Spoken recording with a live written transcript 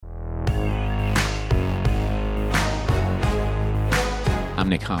I'm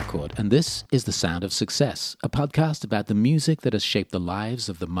Nick Harcourt, and this is The Sound of Success, a podcast about the music that has shaped the lives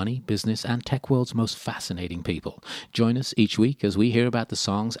of the money, business, and tech world's most fascinating people. Join us each week as we hear about the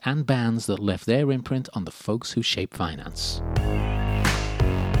songs and bands that left their imprint on the folks who shape finance.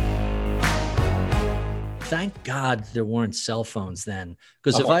 Thank God there weren't cell phones then,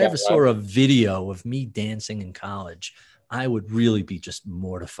 because if I ever saw a video of me dancing in college, I would really be just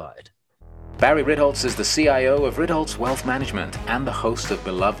mortified. Barry Ritholtz is the CIO of Ritholtz Wealth Management and the host of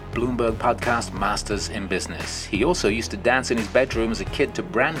beloved Bloomberg podcast Masters in Business. He also used to dance in his bedroom as a kid to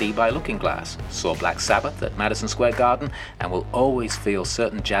Brandy by Looking Glass, saw Black Sabbath at Madison Square Garden, and will always feel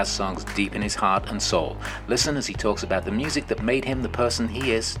certain jazz songs deep in his heart and soul. Listen as he talks about the music that made him the person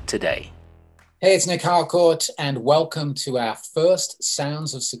he is today. Hey, it's Nick Harcourt, and welcome to our first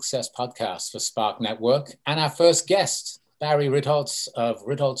Sounds of Success podcast for Spark Network, and our first guest, Barry Ritholtz of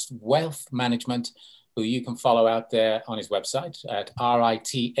Ritholtz Wealth Management, who you can follow out there on his website at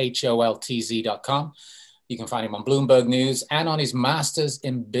ritholtz.com. You can find him on Bloomberg News and on his Masters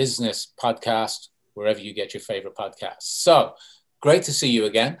in Business podcast, wherever you get your favorite podcasts. So, great to see you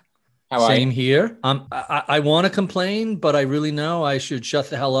again. How are you? Same here. I want to complain, but I really know I should shut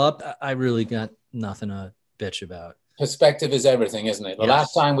the hell up. I really got nothing to bitch about. Perspective is everything, isn't it? The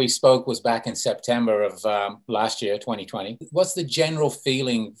last time we spoke was back in September of last year, 2020. What's the general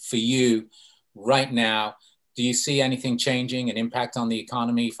feeling for you right now? Do you see anything changing, an impact on the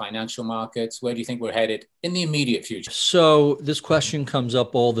economy, financial markets? Where do you think we're headed in the immediate future? So this question comes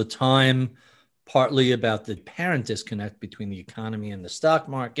up all the time, partly about the apparent disconnect between the economy and the stock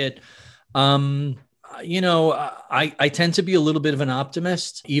market. I tend to be a little bit of an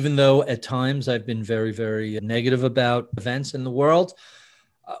optimist, even though at times I've been very, very negative about events in the world.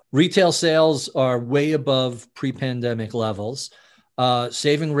 Retail sales are way above pre-pandemic levels.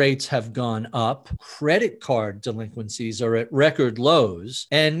 Saving rates have gone up. Credit card delinquencies are at record lows.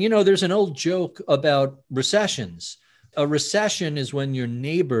 And, there's an old joke about recessions. A recession is when your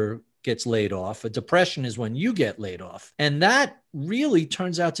neighbor gets laid off. A depression is when you get laid off. And that really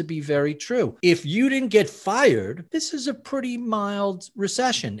turns out to be very true. If you didn't get fired, this is a pretty mild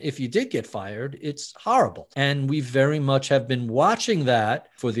recession. If you did get fired, it's horrible. And we very much have been watching that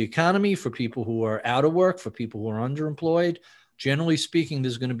for the economy, for people who are out of work, for people who are underemployed. Generally speaking,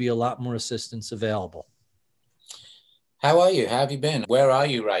 there's going to be a lot more assistance available. How are you? How have you been? Where are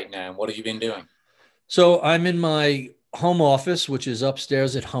you right now? What have you been doing? So I'm in my home office, which is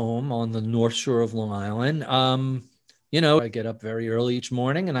upstairs at home on the North Shore of Long Island. I get up very early each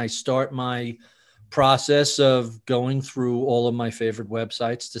morning and I start my process of going through all of my favorite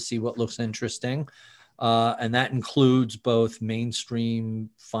websites to see what looks interesting. And that includes both mainstream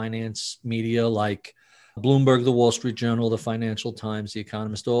finance media like Bloomberg, the Wall Street Journal, the Financial Times, the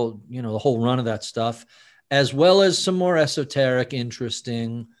Economist, the whole run of that stuff, as well as some more esoteric,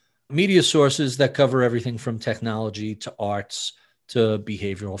 interesting media sources that cover everything from technology to arts to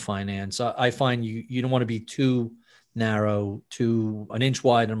behavioral finance. I find you don't want to be too narrow, too an inch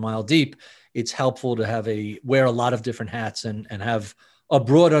wide and a mile deep. It's helpful to wear a lot of different hats and have a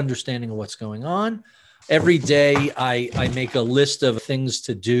broad understanding of what's going on. Every day I make a list of things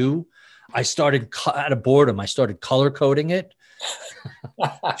to do. I started out of boredom. I started color coding it.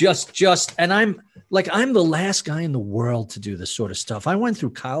 And I'm the last guy in the world to do this sort of stuff. I went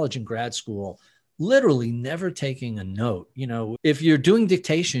through college and grad school, literally never taking a note. If you're doing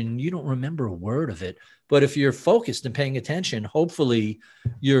dictation, you don't remember a word of it. But if you're focused and paying attention, hopefully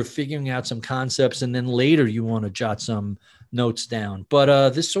you're figuring out some concepts and then later you want to jot some notes down. But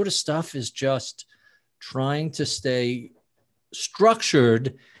this sort of stuff is just trying to stay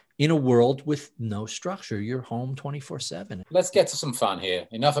structured in a world with no structure. You're home 24/7. Let's get to some fun here.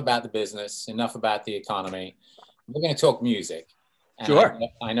 Enough about the business, enough about the economy. We're going to talk music. And sure.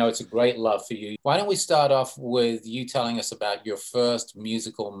 I know it's a great love for you. Why don't we start off with you telling us about your first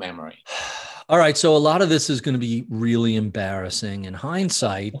musical memory? All right. So a lot of this is going to be really embarrassing in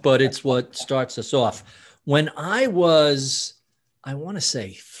hindsight, but it's what starts us off. When I was, I want to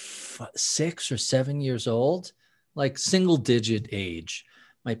say 6 or 7 years old, like single digit age,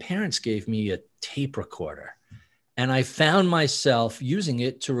 my parents gave me a tape recorder and I found myself using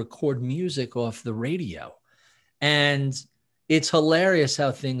it to record music off the radio. And it's hilarious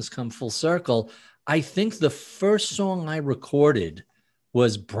how things come full circle. I think the first song I recorded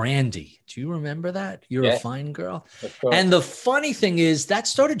was Brandy. Do you remember that? You're a Fine Girl. And the funny thing is that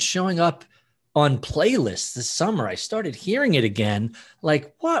started showing up on playlists this summer. I started hearing it again.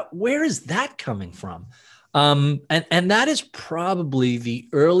 Like, where is that coming from? And that is probably the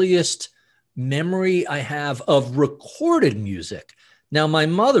earliest memory I have of recorded music. Now, my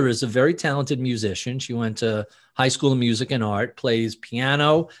mother is a very talented musician. She went to high school of music and art, plays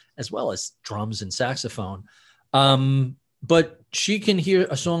piano as well as drums and saxophone. But she can hear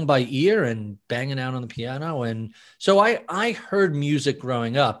a song by ear and bang it out on the piano. And so I heard music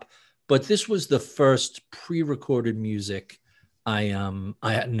growing up, but this was the first pre-recorded music I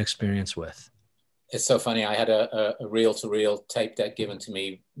had an experience with. It's so funny. I had a reel-to-reel tape deck given to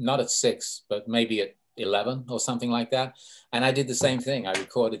me, not at 6, but maybe at 11 or something like that. And I did the same thing. I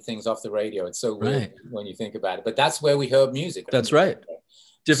recorded things off the radio. It's so weird when you think about it. But that's where we heard music. That's right.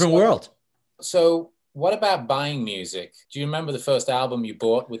 Different world. So what about buying music? Do you remember the first album you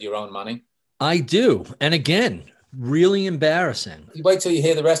bought with your own money? I do. And again, really embarrassing. Wait till you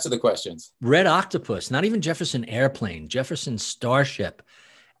hear the rest of the questions. Red Octopus, not even Jefferson Airplane, Jefferson Starship.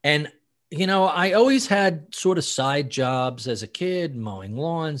 And, you know, I always had sort of side jobs as a kid, mowing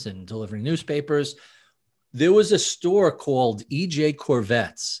lawns and delivering newspapers. There was a store called EJ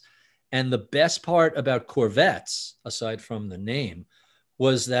Corvettes. And the best part about Corvettes, aside from the name,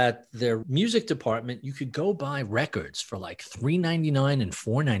 was that their music department, you could go buy records for like $3.99 and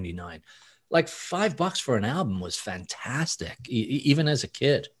 $4.99. Like $5 for an album was fantastic, even as a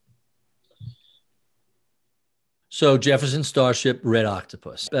kid. So Jefferson Starship, Red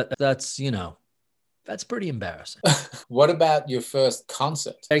Octopus. That's, you know, that's pretty embarrassing. What about your first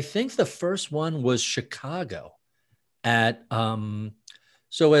concert? I think the first one was Chicago at,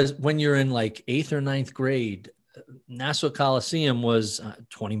 so as when you're in like 8th or 9th grade, Nassau Coliseum was a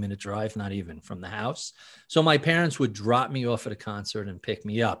 20-minute drive, not even from the house. So my parents would drop me off at a concert and pick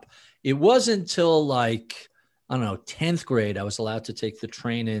me up. It wasn't until like, I don't know, 10th grade, I was allowed to take the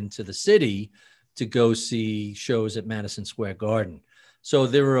train into the city to go see shows at Madison Square Garden. So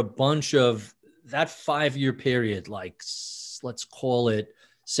there were a bunch of that 5-year period, like let's call it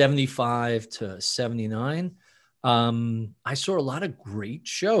 75 to 79. I saw a lot of great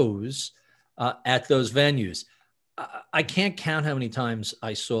shows at those venues. I can't count how many times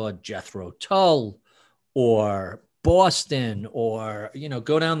I saw Jethro Tull or Boston or, you know,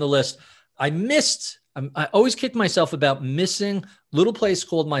 go down the list. I always kick myself about missing a little place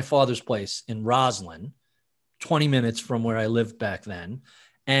called My Father's Place in Roslyn, 20 minutes from where I lived back then.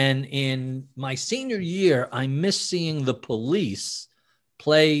 And in my senior year, I missed seeing the Police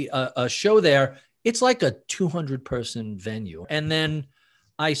play a show there. It's like a 200-person venue. And then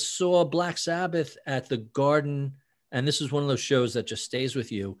I saw Black Sabbath at the Garden, and this is one of those shows that just stays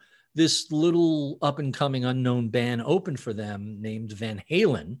with you. This little up-and-coming unknown band opened for them named Van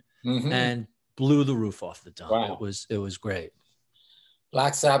Halen, and blew the roof off the dome. Wow. It was great.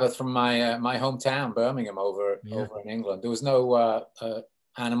 Black Sabbath from my my hometown, Birmingham, over in England. There was no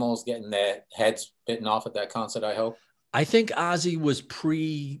animals getting their heads bitten off at that concert, I hope. I think Ozzy was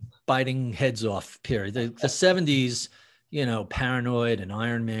pre-biting heads off period. The 70s, you know, Paranoid and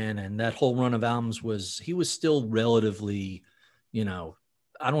Iron Man and that whole run of albums he was still relatively, you know,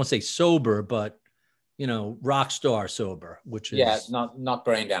 I don't want to say sober, but, you know, rock star sober, which is not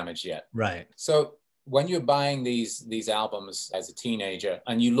brain damaged yet. Right. So when you're buying these albums as a teenager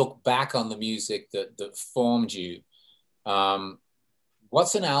and you look back on the music that formed you,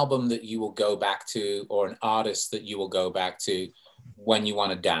 what's an album that you will go back to or an artist that you will go back to when you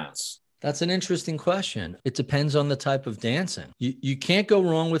want to dance? That's an interesting question. It depends on the type of dancing. You can't go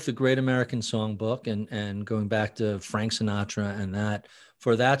wrong with the Great American Songbook and going back to Frank Sinatra and that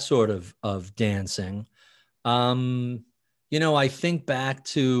for that sort of dancing. You know, I think back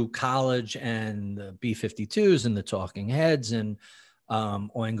to college and the B-52s and the Talking Heads and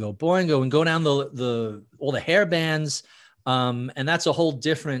Oingo Boingo and go down all the hair bands. And that's a whole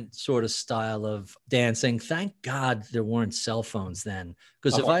different sort of style of dancing. Thank God there weren't cell phones then,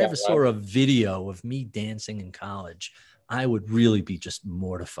 because if I ever saw a video of me dancing in college, I would really be just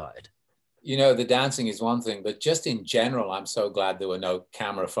mortified. You know, the dancing is one thing, but just in general, I'm so glad there were no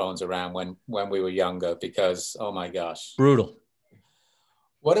camera phones around when we were younger, because, oh my gosh. Brutal.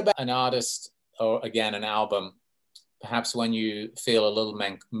 What about an artist or, again, an album, perhaps when you feel a little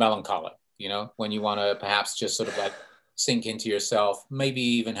melancholic, you know, when you want to perhaps just sort of like sink into yourself, maybe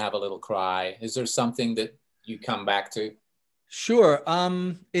even have a little cry? Is there something that you come back to? Sure.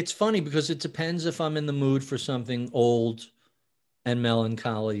 It's funny because it depends if I'm in the mood for something old and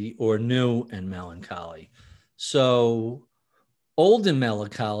melancholy or new and melancholy. So old and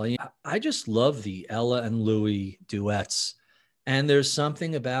melancholy, I just love the Ella and Louis duets. And there's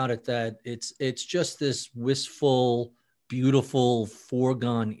something about it that it's just this wistful, beautiful,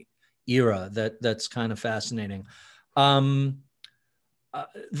 foregone era that's kind of fascinating. The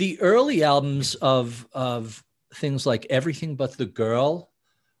early albums of things like Everything But the Girl,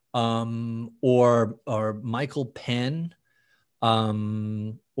 or Michael Penn,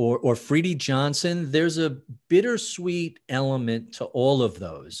 or Freddie Johnson. There's a bittersweet element to all of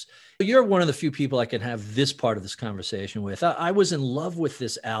those. You're one of the few people I can have this part of this conversation with. I was in love with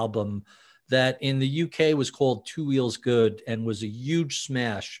this album that in the UK was called Two Wheels Good and was a huge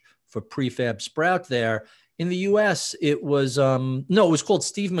smash for Prefab Sprout there. In the US, it was, it was called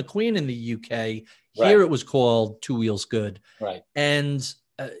Steve McQueen in the UK. Here Right. it was called Two Wheels Good. Right. And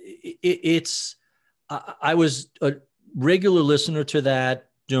I was a regular listener to that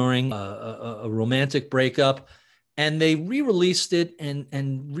during a romantic breakup, and they re-released it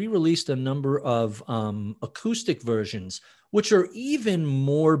and re-released a number of acoustic versions, which are even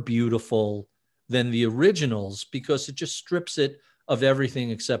more beautiful than the originals because it just strips it of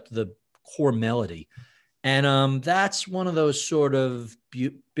everything except the core melody. And that's one of those sort of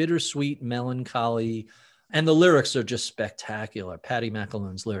bittersweet melancholy, and the lyrics are just spectacular. Patty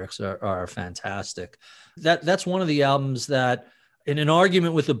McAloon's lyrics are fantastic. That's one of the albums that, in an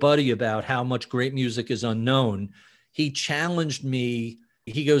argument with a buddy about how much great music is unknown, he challenged me.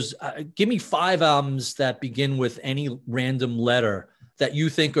 He goes, give me 5 albums that begin with any random letter that you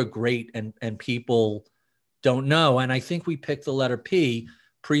think are great and people don't know. And I think we picked the letter P.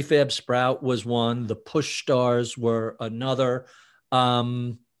 Prefab Sprout was one. The Push Stars were another.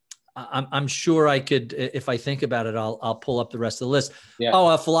 I'm sure I could, if I think about it, I'll pull up the rest of the list.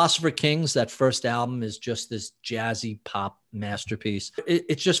 Yeah. Philosopher Kings, that first album is just this jazzy pop masterpiece.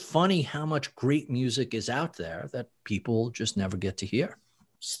 It's just funny how much great music is out there that people just never get to hear.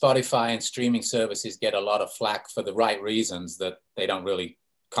 Spotify and streaming services get a lot of flack for the right reasons, that they don't really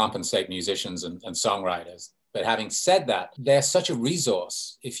compensate musicians and songwriters. But having said that, they're such a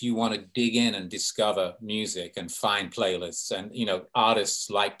resource if you want to dig in and discover music and find playlists. And, artists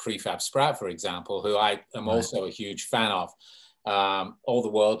like Prefab Sprout, for example, who I am also a huge fan of. All the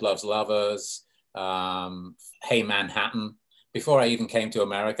World Loves Lovers, Hey Manhattan. Before I even came to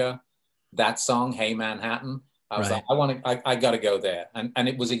America, that song, Hey Manhattan, I was like, I got to go there. And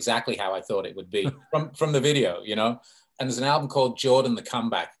it was exactly how I thought it would be from the video, And there's an album called Jordan the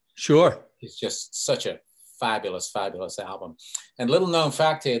Comeback. Sure. It's just such a fabulous, fabulous album. And little known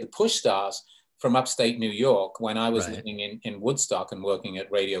fact here, the Push Stars from upstate New York, when I was living in Woodstock and working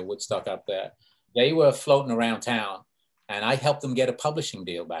at Radio Woodstock up there, they were floating around town, and I helped them get a publishing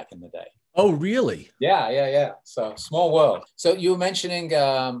deal back in the day. Oh, really? Yeah. So small world. So you were mentioning,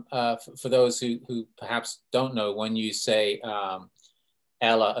 for those who perhaps don't know, when you say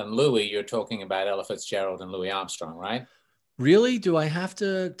Ella and Louis, you're talking about Ella Fitzgerald and Louis Armstrong, right? Really?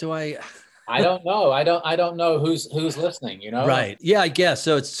 I don't know. I don't know who's listening, Right. Yeah, I guess.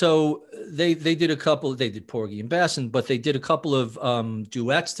 So they did a couple, they did Porgy and Bess, but they did a couple of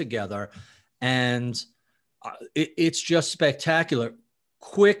duets together, and it's just spectacular.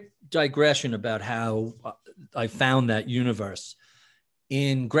 Quick digression about how I found that universe.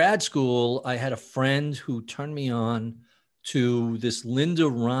 In grad school, I had a friend who turned me on to this Linda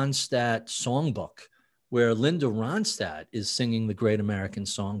Ronstadt songbook, where Linda Ronstadt is singing the Great American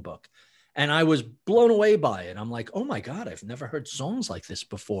Songbook. And I was blown away by it. I'm like, oh my God, I've never heard songs like this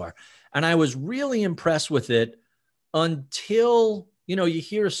before. And I was really impressed with it until, you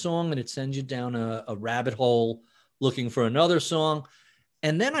hear a song and it sends you down a rabbit hole looking for another song.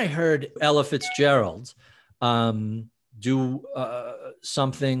 And then I heard Ella Fitzgerald do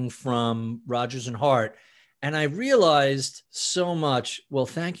something from Rodgers and Hart. And I realized so much. Well,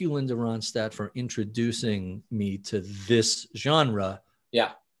 thank you, Linda Ronstadt, for introducing me to this genre.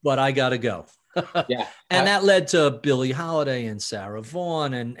 Yeah. But I got to go. Yeah. And that led to Billie Holiday and Sarah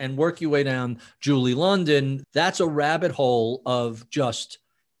Vaughan and work your way down Julie London. That's a rabbit hole of just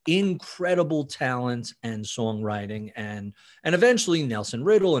incredible talent and songwriting and eventually Nelson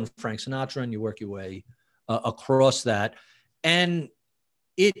Riddle and Frank Sinatra, and you work your way across that. And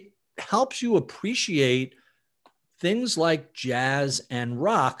it helps you appreciate things like jazz and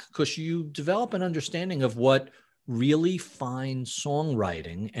rock because you develop an understanding of what really fine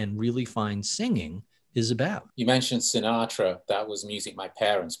songwriting and really fine singing is about. You mentioned Sinatra. That was music my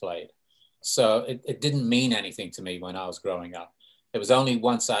parents played. So it didn't mean anything to me when I was growing up. It was only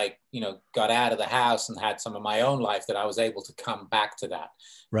once I, got out of the house and had some of my own life that I was able to come back to that.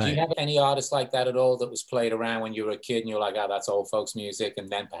 Right. Do you have any artists like that at all that was played around when you were a kid and you're like, oh, that's old folks music, and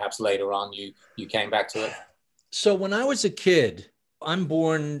then perhaps later on you came back to it? So when I was a kid, I'm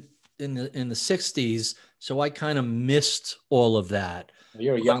born in the 60s, so I kind of missed all of that.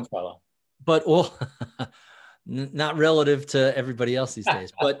 You're a young fella. But not relative to everybody else these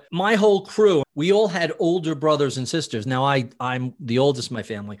days. But my whole crew, we all had older brothers and sisters. Now I'm the oldest in my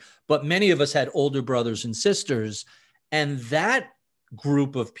family, but many of us had older brothers and sisters. And that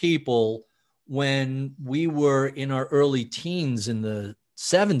group of people when we were in our early teens in the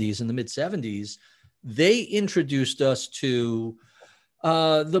 70s, in the mid 70s, they introduced us to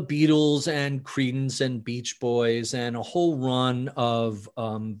the Beatles and Creedence and Beach Boys and a whole run of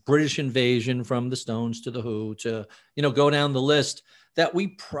British Invasion, from the Stones to the Who to, go down the list, that we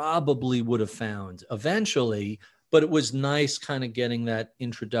probably would have found eventually. But it was nice kind of getting that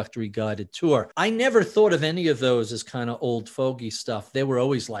introductory guided tour. I never thought of any of those as kind of old fogey stuff. They were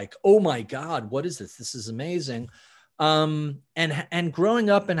always like, oh my God, what is this? This is amazing. And growing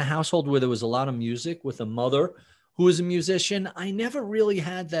up in a household where there was a lot of music with a mother who was a musician, I never really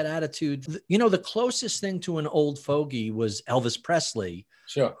had that attitude. The closest thing to an old fogey was Elvis Presley,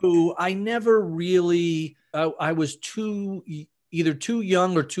 sure, who I never really, I was either too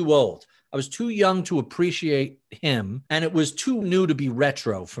young or too old. I was too young to appreciate him, and it was too new to be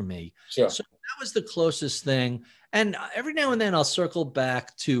retro for me. Sure. So that was the closest thing. And every now and then I'll circle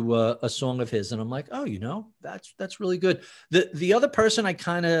back to a song of his, and I'm like, oh, that's really good. The other person I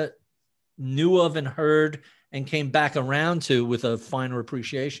kind of knew of and heard and came back around to with a finer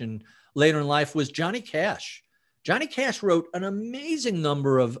appreciation later in life was Johnny Cash. Johnny Cash wrote an amazing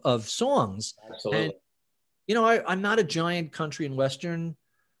number of songs. Absolutely. And, I'm not a giant country and Western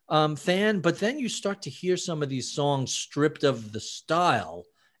fan, but then you start to hear some of these songs stripped of the style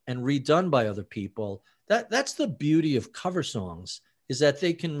and redone by other people. That's the beauty of cover songs, is that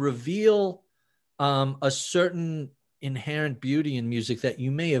they can reveal a certain inherent beauty in music that you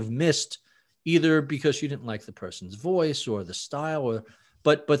may have missed, either because you didn't like the person's voice or the style,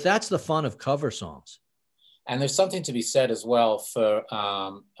 but that's the fun of cover songs. And there's something to be said as well for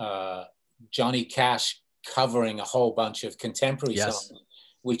Johnny Cash covering a whole bunch of contemporary songs,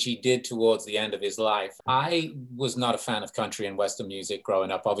 which he did towards the end of his life. I was not a fan of country and Western music growing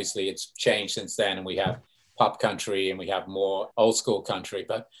up. Obviously, it's changed since then, and we have pop country and we have more old school country.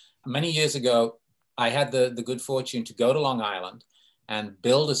 But many years ago, I had the good fortune to go to Long Island and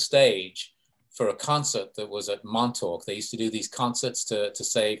build a stage for a concert that was at Montauk. They used to do these concerts to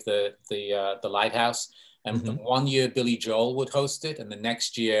save the lighthouse. And Mm-hmm. one year, Billy Joel would host it, and the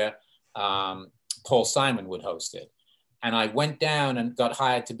next year, Paul Simon would host it. And I went down and got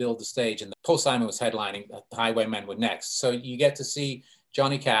hired to build the stage, and Paul Simon was headlining. The Highwaymen were next. So you get to see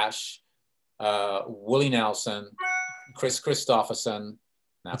Johnny Cash, Willie Nelson, Chris Christopherson.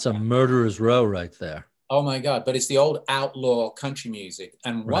 That's a murderer's row right there. Oh my God. But it's the old outlaw country music.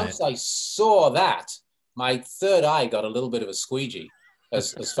 And once I saw that, my third eye got a little bit of a squeegee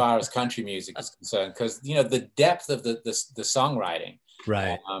as far as country music is concerned. Because, the depth of the songwriting.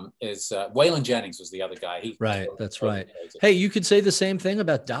 Right. Is Waylon Jennings was the other guy. That's right. Hey, you could say the same thing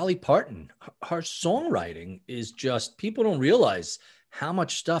about Dolly Parton. Her songwriting is just, people don't realize how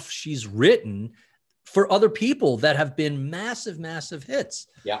much stuff she's written for other people that have been massive, massive hits.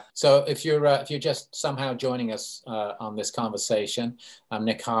 Yeah. So if you're just somehow joining us on this conversation, I'm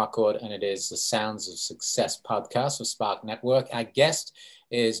Nick Harcourt, and it is the Sounds of Success podcast of Spark Network. Our guest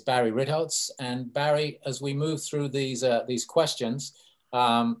is Barry Ritholtz. And Barry, as we move through these questions,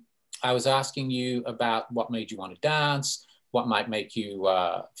 I was asking you about what made you want to dance, what might make you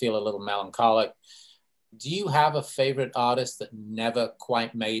feel a little melancholic. Do you have a favorite artist that never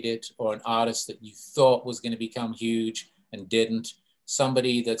quite made it, or an artist that you thought was going to become huge and didn't?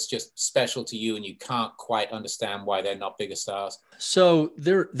 Somebody that's just special to you and you can't quite understand why they're not bigger stars? So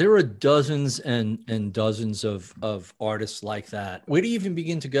there are dozens and dozens of artists like that. Where do you even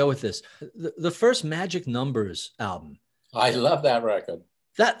begin to go with this? The first Magic Numbers album. I love that record.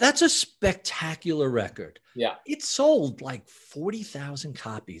 That's a spectacular record. Yeah. It sold like 40,000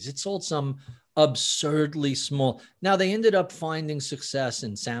 copies. It sold some absurdly small. Now they ended up finding success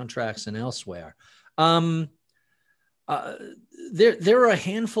in soundtracks and elsewhere. There are a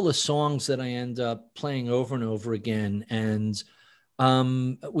handful of songs that I end up playing over and over again. And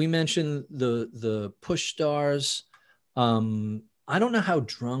we mentioned the Push Stars. I don't know how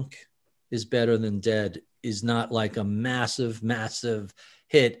Drunk is Better Than Dead is not like a massive, massive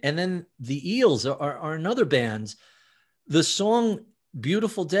hit. And then the Eels are another band. The song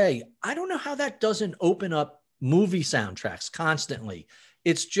Beautiful Day, I don't know how that doesn't open up movie soundtracks constantly.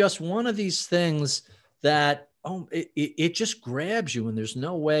 It's just one of these things that it just grabs you, and there's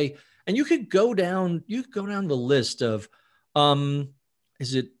no way. And you could go down the list of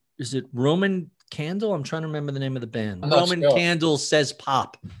is it Roman Candle? I'm trying to remember the name of the band. Roman Candle Says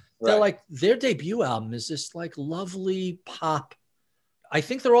Pop. They're like, their debut album is this like lovely pop. I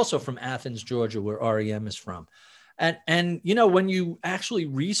think they're also from Athens, Georgia, where REM is from. And when you actually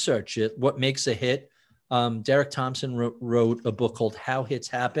research it, what makes a hit, Derek Thompson wrote a book called How Hits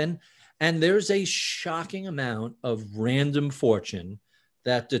Happen. And there's a shocking amount of random fortune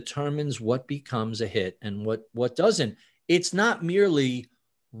that determines what becomes a hit and what doesn't. It's not merely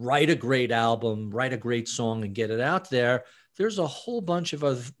write a great album, write a great song and get it out there. There's a whole bunch of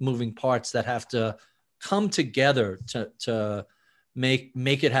other moving parts that have to come together to make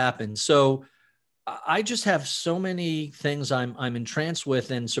it happen. So I just have so many things I'm entranced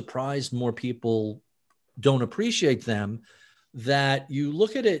with and surprised more people don't appreciate them, that you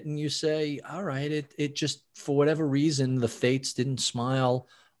look at it and you say, all right, it just, for whatever reason, the fates didn't smile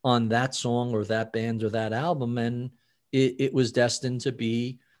on that song or that band or that album. And it was destined to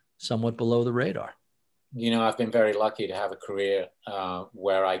be somewhat below the radar. You know, I've been very lucky to have a career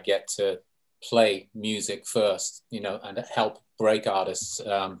where I get to play music first, you know, and help break artists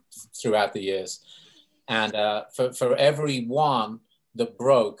throughout the years. And for every one that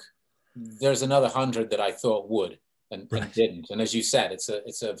broke, there's another 100 that I thought would and didn't. And as you said, it's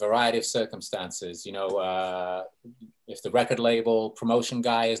a variety of circumstances. You know, if the record label promotion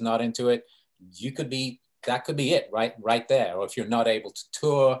guy is not into it, that could be it right there. Or if you're not able to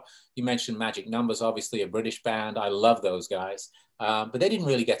tour, you mentioned Magic Numbers, obviously a British band. I love those guys, but they didn't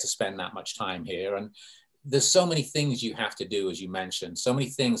really get to spend that much time here. And there's so many things you have to do, as you mentioned. So many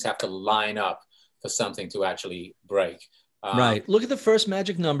things have to line up for something to actually break. Right. Look at the first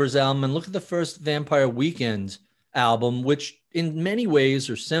Magic Numbers album and look at the first Vampire Weekend album, which in many ways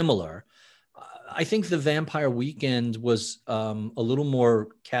are similar. I think the Vampire Weekend was a little more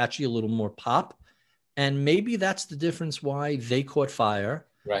catchy, a little more pop. And maybe that's the difference why they caught fire.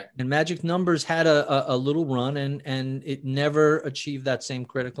 Right. And Magic Numbers had a little run and it never achieved that same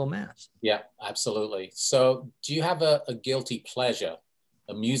critical mass. Yeah, absolutely. So do you have a guilty pleasure,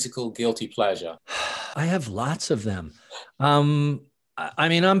 a musical guilty pleasure? I have lots of them. I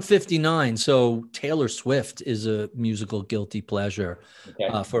mean, I'm 59, so Taylor Swift is a musical guilty pleasure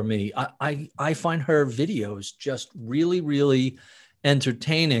for me. I find her videos just really, really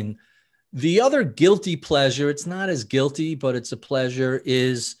entertaining. The other guilty pleasure, it's not as guilty, but it's a pleasure,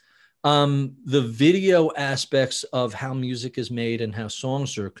 is the video aspects of how music is made and how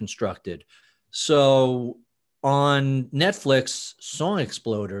songs are constructed. So on Netflix, Song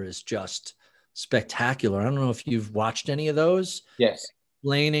Exploder is just spectacular. I don't know if you've watched any of those. Yes.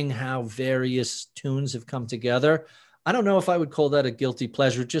 Explaining how various tunes have come together. I don't know if I would call that a guilty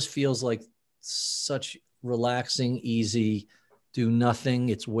pleasure. It just feels like such relaxing, easy, do nothing.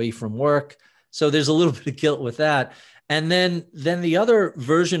 It's away from work. So there's a little bit of guilt with that. And then the other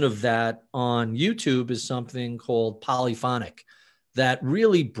version of that on YouTube is something called Polyphonic that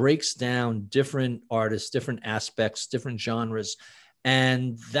really breaks down different artists, different aspects, different genres.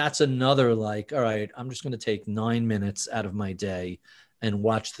 And that's another like, all right, I'm just going to take 9 minutes out of my day and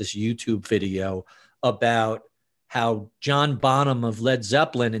watch this YouTube video about how John Bonham of Led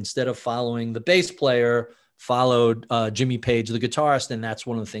Zeppelin, instead of following the bass player, followed Jimmy Page, the guitarist. And that's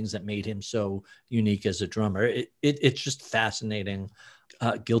one of the things that made him so unique as a drummer. It's just fascinating.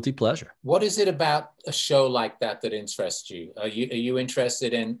 Guilty pleasure. What is it about a show like that interests you? Are you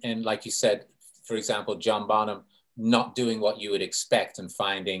interested in, like you said, for example, John Bonham not doing what you would expect and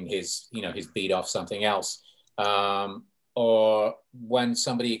finding his beat off something else? Or when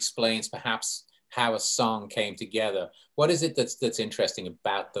somebody explains perhaps how a song came together, what is it that's interesting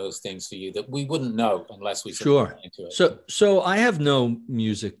about those things for you that we wouldn't know unless we sure into it? So I have no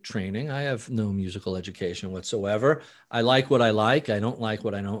music training. I have no musical education whatsoever. I like what I like. I don't like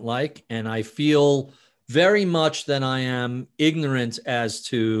what I don't like. And I feel very much that I am ignorant as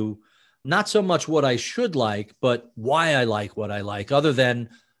to not so much what I should like, but why I like what I like, other than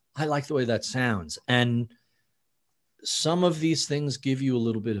I like the way that sounds. And some of these things give you a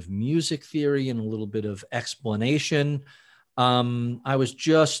little bit of music theory and a little bit of explanation. I was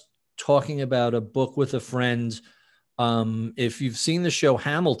just talking about a book with a friend. If you've seen the show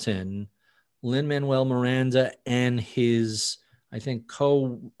Hamilton, Lin-Manuel Miranda and his, I think,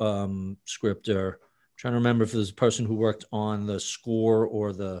 co-scripter, trying to remember if there's a person who worked on the score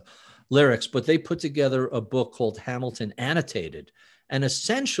or the lyrics, but they put together a book called Hamilton Annotated and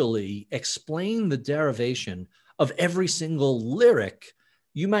essentially explain the derivation of every single lyric.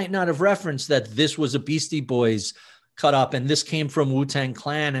 You might not have referenced that this was a Beastie Boys cut up and this came from Wu-Tang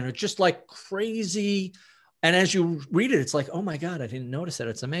Clan, and it's just like crazy. And as you read it, it's like, oh my God, I didn't notice that.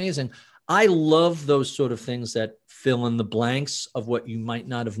 It's amazing. I love those sort of things that fill in the blanks of what you might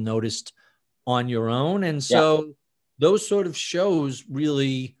not have noticed on your own. And so those sort of shows,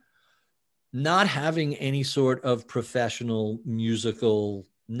 really not having any sort of professional musical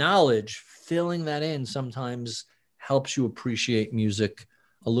knowledge, filling that in sometimes helps you appreciate music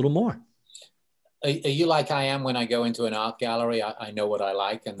a little more. Are you like I am when I go into an art gallery? I know what I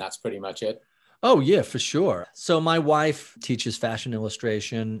like, and that's pretty much it. Oh, yeah, for sure. So my wife teaches fashion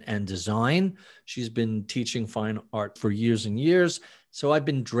illustration and design. She's been teaching fine art for years and years. So I've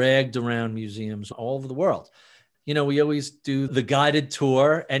been dragged around museums all over the world. You know, we always do the guided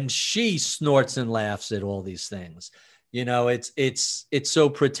tour, and she snorts and laughs at all these things. You know, it's so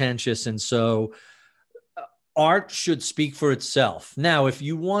pretentious, and so art should speak for itself. Now, if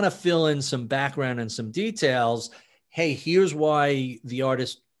you want to fill in some background and some details, hey, here's why the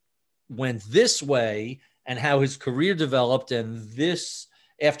artist went this way and how his career developed, and this,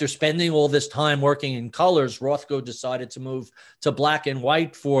 after spending all this time working in colors, Rothko decided to move to black and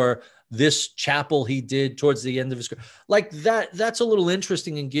white for this chapel he did towards the end of his career. Like that's a little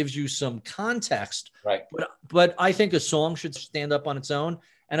interesting and gives you some context. Right. But I think a song should stand up on its own,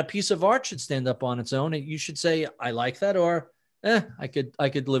 and a piece of art should stand up on its own. And you should say, I like that, or I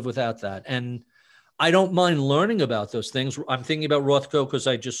could live without that. And I don't mind learning about those things. I'm thinking about Rothko because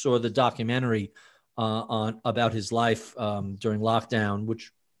I just saw the documentary about his life during lockdown,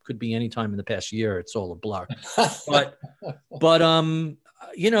 which could be any time in the past year. It's all a blur. but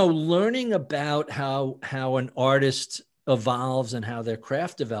you know, learning about how an artist evolves and how their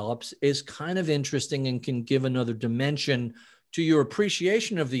craft develops is kind of interesting and can give another dimension to your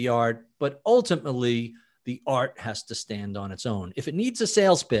appreciation of the art. But ultimately, the art has to stand on its own. If it needs a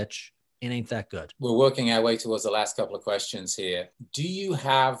sales pitch, it ain't that good. We're working our way towards the last couple of questions here. Do you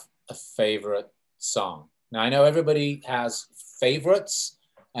have a favorite song? Now, I know everybody has favorites.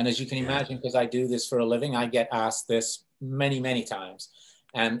 And as you can imagine, because I do this for a living, I get asked this many, many times.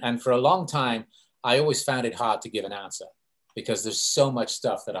 And for a long time, I always found it hard to give an answer because there's so much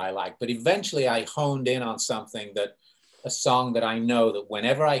stuff that I like. But eventually I honed in on a song that I know that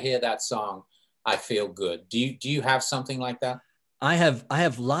whenever I hear that song, I feel good. Do you have something like that? I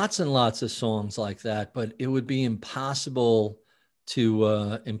have lots and lots of songs like that, but it would be impossible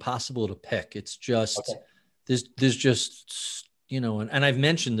to pick. It's just, okay. There's just, you know, and I've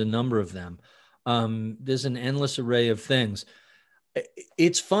mentioned a number of them. There's an endless array of things.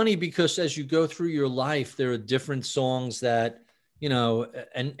 It's funny because as you go through your life, there are different songs that, you know,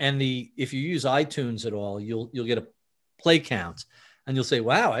 and if you use iTunes at all, you'll get a play count. And you'll say,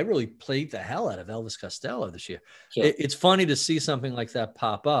 wow, I really played the hell out of Elvis Costello this year. Sure. It's funny to see something like that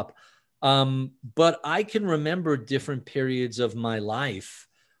pop up. But I can remember different periods of my life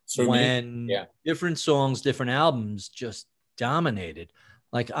when different songs, different albums just dominated.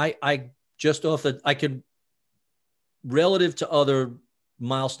 Like I could, relative to other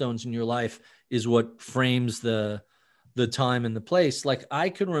milestones in your life is what frames the time and the place. Like I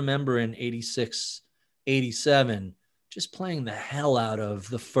can remember in 86, 87, just playing the hell out of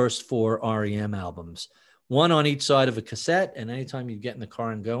the first 4 REM albums, one on each side of a cassette. And anytime you get in the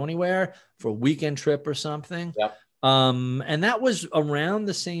car and go anywhere for a weekend trip or something. Yep. And that was around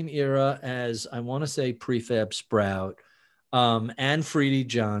the same era as I want to say Prefab Sprout, and Freddie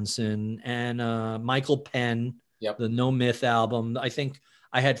Johnson and Michael Penn, the No Myth album. I think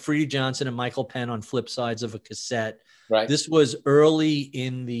I had Freddie Johnson and Michael Penn on flip sides of a cassette. Right. This was early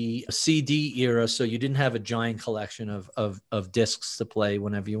in the CD era, so you didn't have a giant collection of discs to play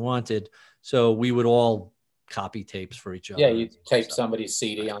whenever you wanted. So we would all copy tapes for each other. Yeah, you tape somebody's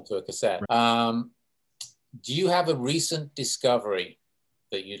CD onto a cassette. Right. Do you have a recent discovery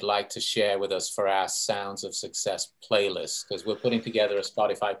that you'd like to share with us for our Sounds of Success playlist? Because we're putting together a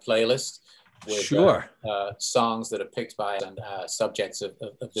Spotify playlist with songs that are picked by and subjects of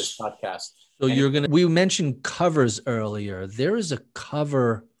this podcast. So we mentioned covers earlier. There is a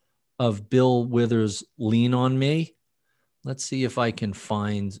cover of Bill Withers' Lean on Me. Let's see if I can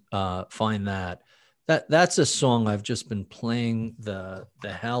find that. That's a song I've just been playing the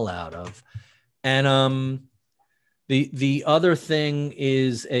hell out of. And the other thing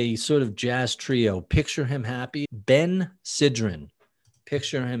is a sort of jazz trio, Picture Him Happy. Ben Sidran,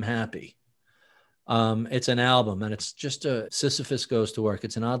 Picture Him Happy. It's an album, and it's just a Sisyphus Goes to Work.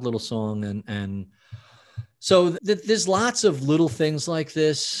 It's an odd little song, and so there's lots of little things like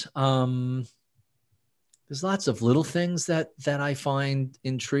this. There's lots of little things that I find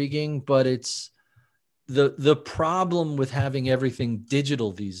intriguing, but it's the problem with having everything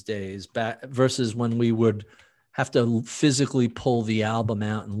digital these days versus when we would have to physically pull the album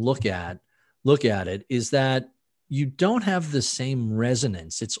out and look at it is that you don't have the same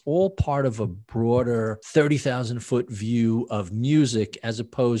resonance. It's all part of a broader 30,000-foot view of music as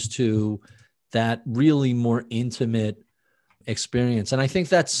opposed to that really more intimate experience. And I think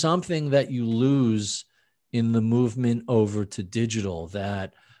that's something that you lose in the movement over to digital,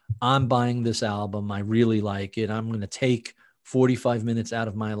 that I'm buying this album, I really like it, I'm going to take 45 minutes out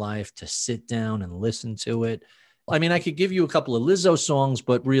of my life to sit down and listen to it. I mean, I could give you a couple of Lizzo songs,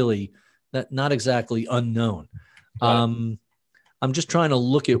 but really, that not exactly unknown. Right. I'm just trying to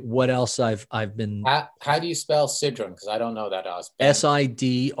look at what else I've been. How do you spell Sidran? Because I don't know that.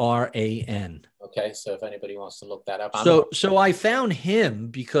 Sidran. Okay, so if anybody wants to look that up. So I found him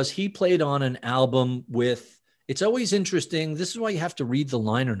because he played on an album with, it's always interesting. This is why you have to read the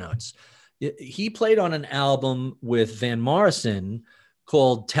liner notes. He played on an album with Van Morrison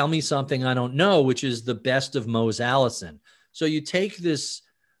called Tell Me Something I Don't Know, which is the best of Mose Allison. So you take this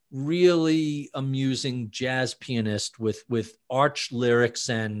really amusing jazz pianist with arch lyrics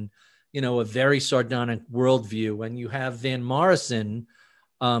and, a very sardonic worldview, and you have Van Morrison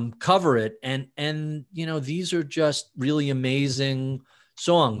cover it. And these are just really amazing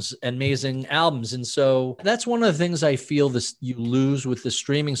songs, amazing albums. And so that's one of the things I feel this you lose with the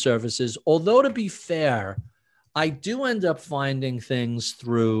streaming services. Although, to be fair, I do end up finding things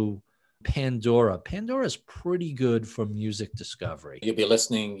through Pandora. Pandora is pretty good for music discovery. You'll be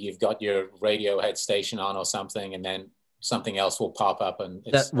listening, you've got your Radiohead station on or something, and then something else will pop up. And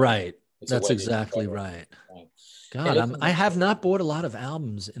That's exactly right. God, I have not bought a lot of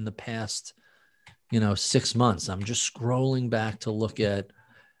albums in the past, 6 months. I'm just scrolling back to look at,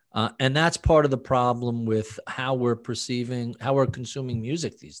 and that's part of the problem with how we're consuming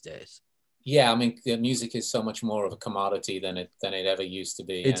music these days. Yeah, I mean, the music is so much more of a commodity than it ever used to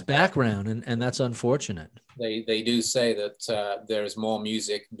be. It's background, and that's unfortunate. They do say that there is more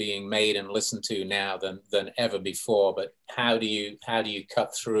music being made and listened to now than ever before. But how do you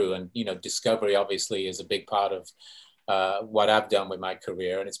cut through? And discovery obviously is a big part of what I've done with my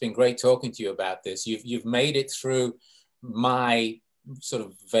career, and it's been great talking to you about this. You've made it through my sort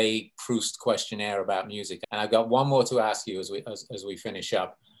of vague Proust questionnaire about music, and I've got one more to ask you as we finish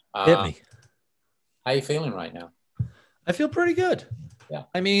up. Hit me. How are you feeling right now? I feel pretty good. Yeah.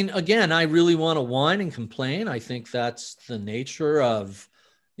 I mean, again, I really want to whine and complain. I think that's the nature of,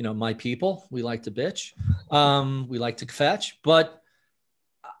 my people. We like to bitch. We like to fetch. But,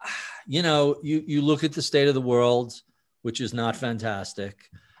 you look at the state of the world, which is not fantastic.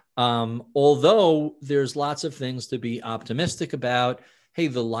 Although there's lots of things to be optimistic about. Hey,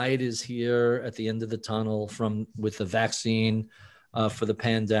 the light is here at the end of the tunnel with the vaccine for the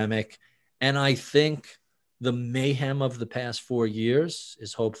pandemic. And I think the mayhem of the past 4 years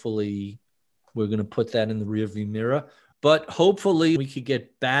is hopefully we're going to put that in the rearview mirror. But hopefully we could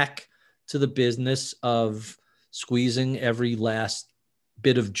get back to the business of squeezing every last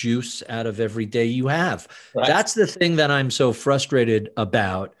bit of juice out of every day you have. Right. That's the thing that I'm so frustrated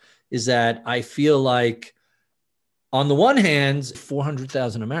about, is that I feel like, on the one hand,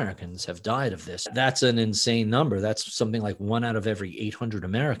 400,000 Americans have died of this. That's an insane number. That's something like 1 out of every 800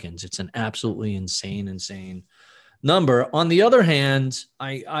 Americans. It's an absolutely insane number. On the other hand,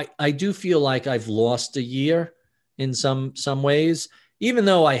 I do feel like I've lost a year in some ways, even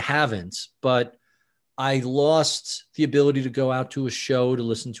though I haven't. But I lost the ability to go out to a show, to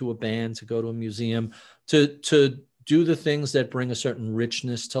listen to a band, to go to a museum, to do the things that bring a certain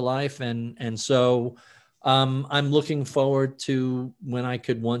richness to life. And so I'm looking forward to when I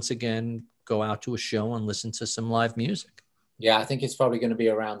could once again go out to a show and listen to some live music. Yeah, I think it's probably going to be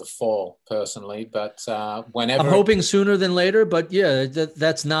around the fall, personally. But whenever, I'm hoping sooner than later. But yeah,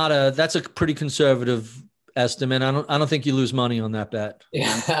 that's a pretty conservative estimate. I don't think you lose money on that bet.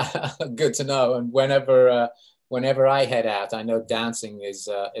 Yeah, good to know. And whenever I head out, I know dancing is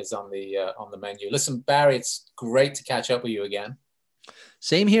on the menu. Listen, Barry, it's great to catch up with you again.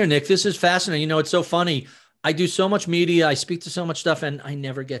 Same here, Nick. This is fascinating. It's so funny. I do so much media. I speak to so much stuff, and I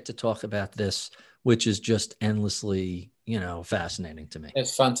never get to talk about this, which is just endlessly, fascinating to me.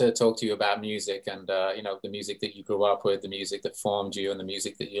 It's fun to talk to you about music and, the music that you grew up with, the music that formed you, and the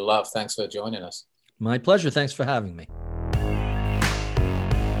music that you love. Thanks for joining us. My pleasure. Thanks for having me.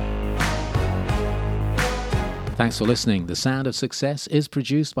 Thanks for listening. The Sound of Success is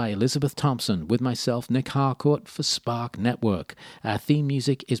produced by Elizabeth Thompson with myself, Nick Harcourt, for Spark Network. Our theme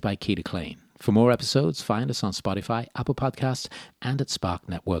music is by Keita Klein. For more episodes, find us on Spotify, Apple Podcasts, and at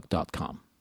sparknetwork.com.